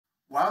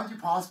Why would you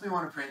possibly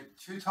want to print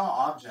two tall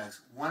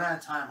objects one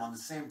at a time on the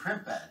same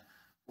print bed?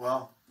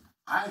 Well,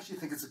 I actually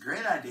think it's a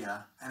great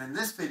idea, and in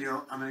this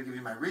video, I'm going to give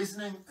you my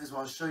reasoning as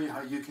well as show you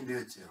how you can do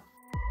it too.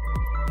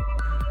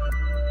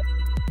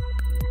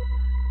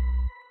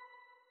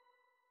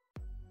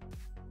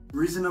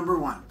 Reason number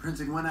one,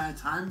 printing one at a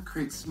time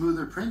creates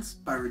smoother prints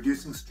by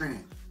reducing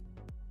stringing.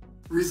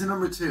 Reason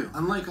number two,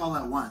 unlike all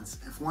at once,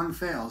 if one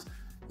fails,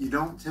 you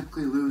don't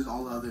typically lose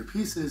all the other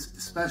pieces,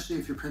 especially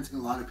if you're printing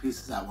a lot of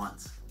pieces at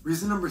once.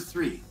 Reason number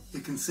three,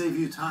 it can save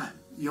you time.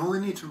 You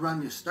only need to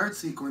run your start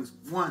sequence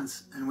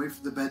once and wait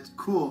for the bed to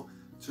cool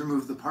to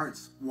remove the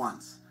parts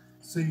once.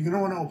 So you're going to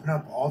want to open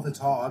up all the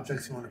tall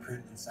objects you want to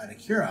print inside a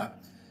Cura,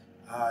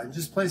 and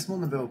just place them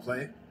on the build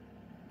plate,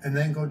 and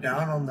then go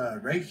down on the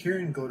right here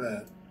and go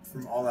to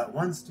from all at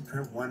once to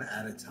print one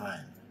at a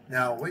time.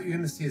 Now what you're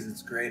going to see is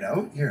it's grayed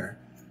out here,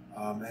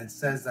 and it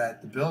says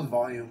that the build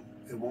volume,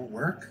 it won't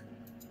work.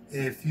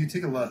 If you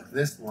take a look,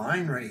 this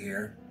line right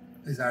here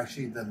is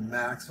actually the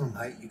maximum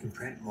height you can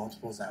print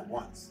multiples at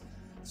once.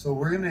 So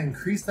we're going to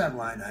increase that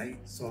line height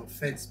so it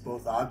fits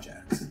both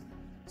objects.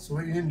 So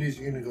what you're going to do is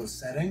you're going to go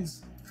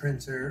Settings,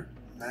 Printer,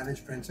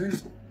 Manage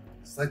Printers,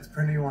 select the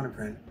printer you want to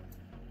print,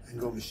 and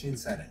go Machine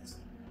Settings.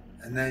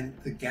 And then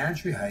the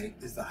gantry height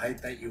is the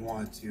height that you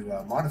want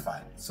to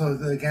modify. So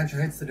the gantry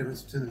height is the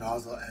difference between the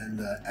nozzle and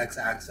the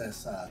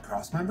X-axis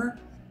cross member.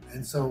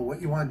 And so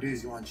what you want to do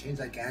is you want to change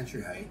that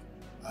gantry height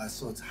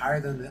so it's higher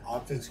than the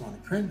objects you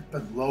want to print,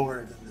 but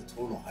lower than the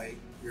total height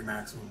your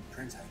maximum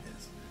print height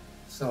is.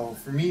 So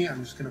for me,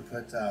 I'm just going to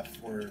put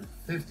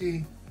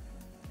 450,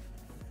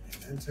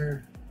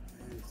 enter,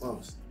 and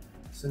close.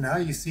 So now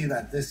you see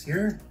that this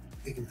here,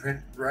 it can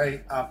print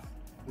right up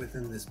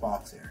within this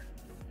box here.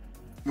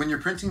 When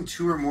you're printing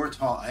two or more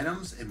tall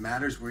items, it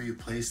matters where you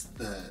place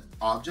the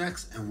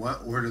objects and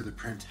what order the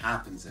print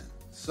happens in.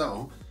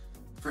 So,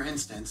 for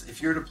instance,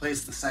 if you were to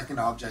place the second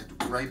object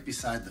right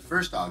beside the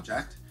first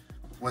object,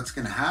 what's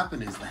going to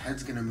happen is the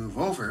head's going to move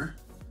over,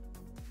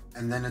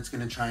 and then it's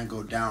going to try and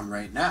go down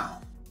right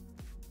now.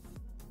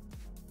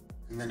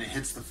 And then it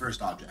hits the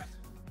first object.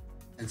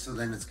 And so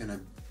then it's going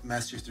to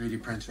mess your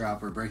 3D printer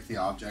up or break the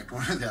object,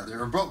 one or the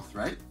other, or both,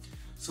 right?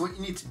 So what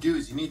you need to do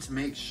is you need to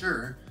make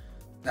sure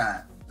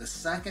that the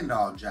second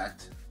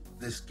object,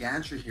 this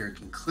gantry here,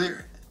 can clear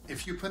it.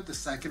 If you put the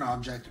second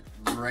object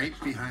right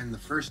behind the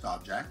first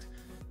object,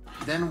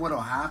 then what will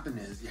happen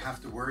is you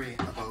have to worry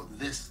about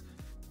this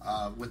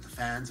with the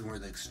fans and where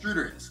the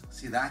extruder is.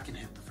 See, that can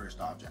hit the first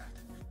object.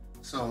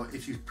 So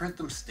if you print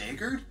them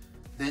staggered,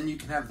 then you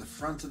can have the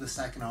front of the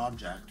second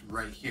object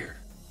right here.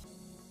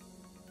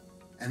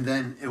 And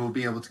then it will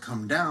be able to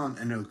come down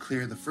and it will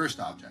clear the first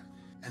object.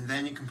 And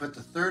then you can put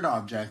the third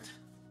object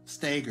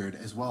staggered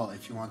as well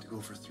if you want to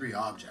go for three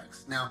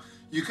objects. Now,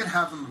 you could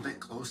have them a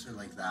bit closer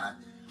like that.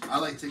 I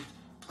like to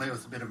play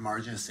with a bit of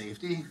margin of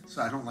safety,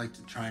 so I don't like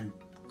to try and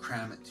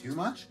cram it too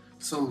much.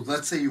 So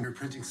let's say you were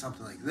printing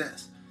something like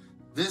this.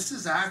 This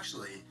is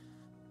actually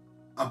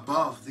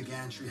above the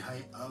gantry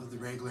height of the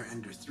regular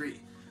Ender 3.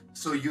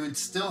 So you would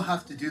still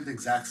have to do the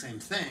exact same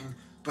thing,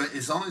 but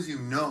as long as you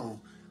know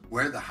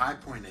where the high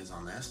point is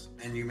on this,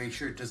 and you make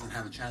sure it doesn't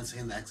have a chance of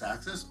hitting the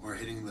X-axis or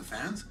hitting the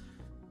fans,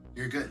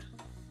 you're good.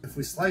 If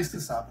we slice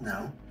this up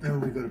now,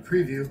 and when we go to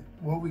preview,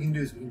 what we can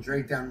do is we can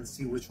drag down and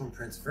see which one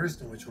prints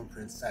first and which one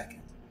prints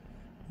second.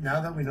 Now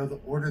that we know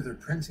the order they're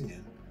printing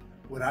in,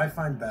 what I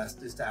find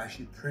best is to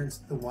actually print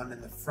the one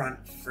in the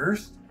front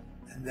first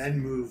and then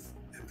move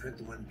and print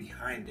the one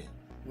behind it.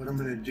 What I'm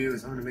going to do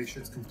is I'm going to make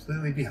sure it's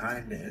completely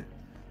behind it,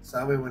 so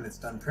that way when it's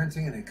done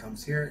printing and it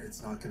comes here,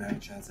 it's not going to have a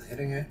chance of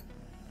hitting it.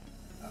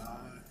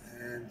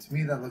 And to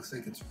me that looks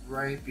like it's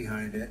right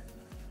behind it.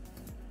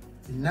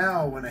 And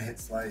now when I hit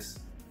slice,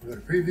 we go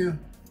to preview.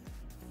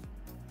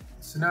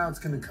 So now it's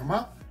going to come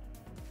up,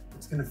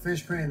 it's going to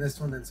finish printing this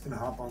one, then it's going to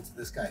hop onto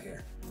this guy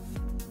here.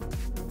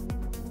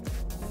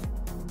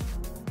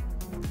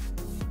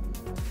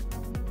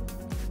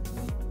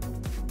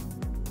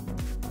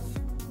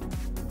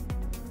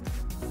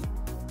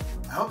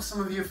 I hope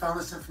some of you found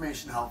this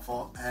information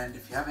helpful, and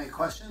if you have any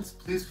questions,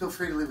 please feel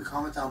free to leave a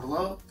comment down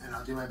below and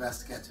I'll do my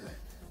best to get to it.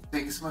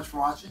 Thank you so much for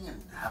watching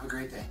and have a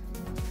great day.